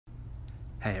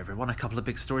Hey everyone, a couple of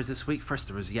big stories this week. First,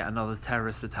 there was yet another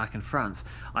terrorist attack in France.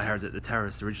 I heard that the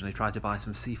terrorists originally tried to buy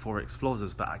some C4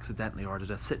 explosives but accidentally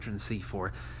ordered a Citroen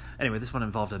C4. Anyway, this one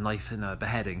involved a knife in a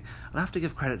beheading, and I have to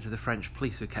give credit to the French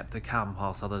police who kept it calm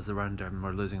whilst others around them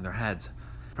were losing their heads.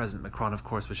 President Macron, of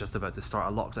course, was just about to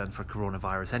start a lockdown for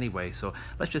coronavirus anyway, so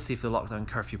let's just see if the lockdown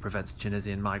curfew prevents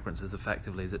Tunisian migrants as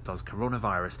effectively as it does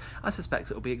coronavirus. I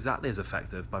suspect it will be exactly as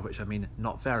effective, by which I mean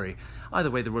not very. Either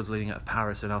way, the roads leading out of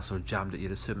Paris are now so jammed that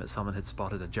you'd assume that someone had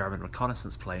spotted a German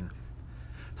reconnaissance plane.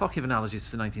 Talking of analogies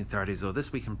to the 1930s, though,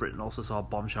 this week in Britain also saw a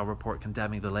bombshell report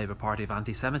condemning the Labour Party of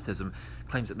anti-Semitism,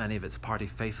 claims that many of its party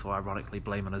faithful ironically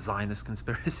blame on a Zionist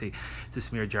conspiracy to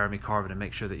smear Jeremy Corbyn and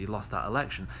make sure that he lost that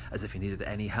election, as if he needed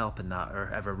any help in that or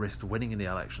ever risked winning in the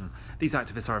election. These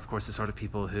activists are, of course, the sort of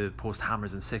people who post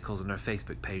hammers and sickles on their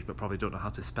Facebook page but probably don't know how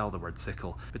to spell the word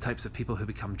sickle. The types of people who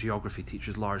become geography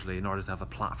teachers largely in order to have a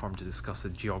platform to discuss the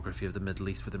geography of the Middle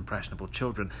East with impressionable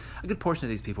children. A good portion of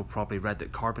these people probably read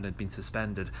that Corbyn had been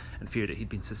suspended and feared that he'd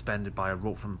been suspended by a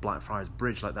rope from Blackfriars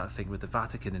Bridge like that thing with the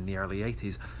Vatican in the early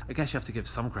 80s. I guess you have to give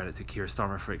some credit to Keir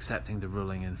Starmer for accepting the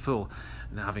ruling in full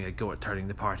and having a go at turning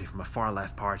the party from a far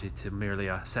left party to merely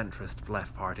a centrist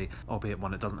left party, albeit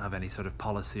one that doesn't have any sort of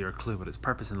policy or clue what its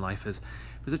purpose in life is.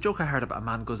 There's a joke I heard about a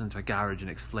man goes into a garage and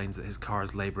explains that his car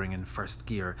is labouring in first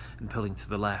gear and pulling to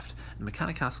the left, and the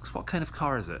mechanic asks, "What kind of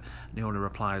car is it?" and the owner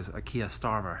replies, "A Kia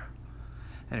Starmer."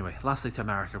 Anyway, lastly to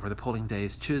America, where the polling day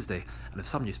is Tuesday, and if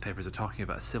some newspapers are talking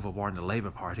about a civil war in the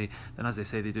Labour Party, then as they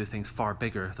say, they do things far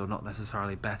bigger, though not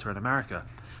necessarily better in America.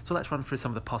 So let's run through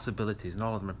some of the possibilities, and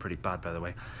all of them are pretty bad, by the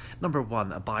way. Number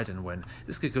one, a Biden win.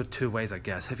 This could go two ways, I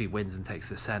guess. If he wins and takes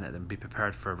the Senate, then be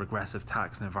prepared for regressive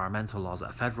tax and environmental laws at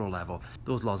a federal level.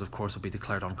 Those laws, of course, will be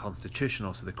declared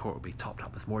unconstitutional, so the court will be topped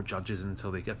up with more judges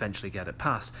until they eventually get it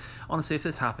passed. Honestly, if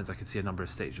this happens, I could see a number of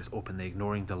states just openly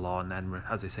ignoring the law, and then,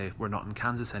 as they say, we're not in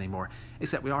Kansas anymore,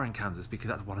 except we are in Kansas because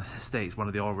that's one of the states, one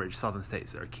of the oil-rich southern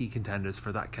states that are key contenders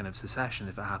for that kind of secession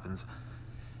if it happens.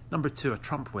 Number two, a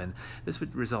Trump win. This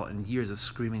would result in years of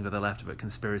screaming by the left about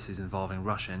conspiracies involving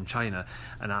Russia and China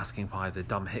and asking why the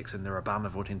dumb hicks in their Obama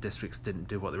voting districts didn't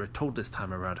do what they were told this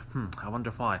time around. I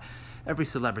wonder why. Every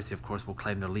celebrity, of course, will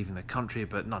claim they're leaving the country,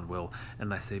 but none will,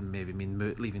 unless they maybe mean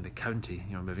leaving the county,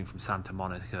 moving from Santa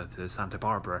Monica to Santa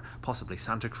Barbara, possibly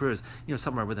Santa Cruz,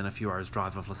 somewhere within a few hours'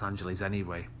 drive of Los Angeles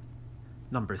anyway.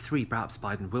 Number three, perhaps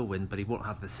Biden will win, but he won't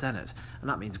have the Senate, and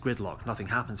that means gridlock. Nothing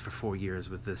happens for 4 years,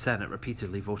 with the Senate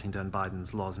repeatedly voting down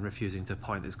Biden's laws and refusing to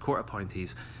appoint his court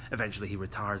appointees. Eventually he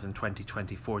retires and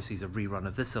 2024 sees a rerun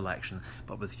of this election,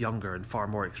 but with younger and far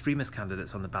more extremist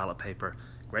candidates on the ballot paper.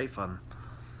 Great fun.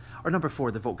 Or number four,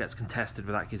 the vote gets contested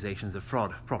with accusations of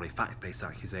fraud, probably fact-based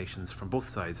accusations from both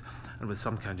sides, and with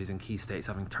some counties and key states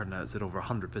having turnouts at over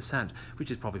 100%, which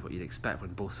is probably what you'd expect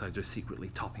when both sides are secretly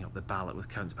topping up the ballot with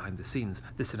counts behind the scenes.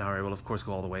 This scenario will of course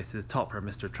go all the way to the top, where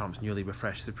Mr. Trump's newly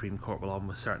refreshed Supreme Court will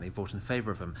almost certainly vote in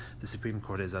favour of him. The Supreme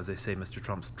Court is, as they say, Mr.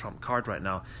 Trump's trump card right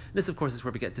now. And this of course is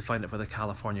where we get to find out whether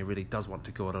California really does want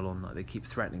to go it alone like they keep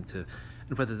threatening to,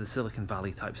 and whether the Silicon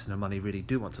Valley types and their money really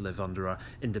do want to live under a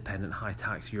independent,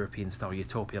 high-tax European-style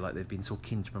utopia like they've been so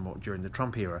keen to promote during the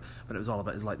Trump era, when it was all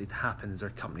about as likely to happen as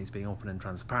their companies being open and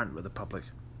transparent with the public.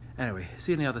 Anyway,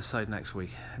 see you on the other side next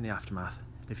week, in the aftermath.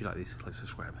 If you like these, click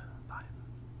subscribe.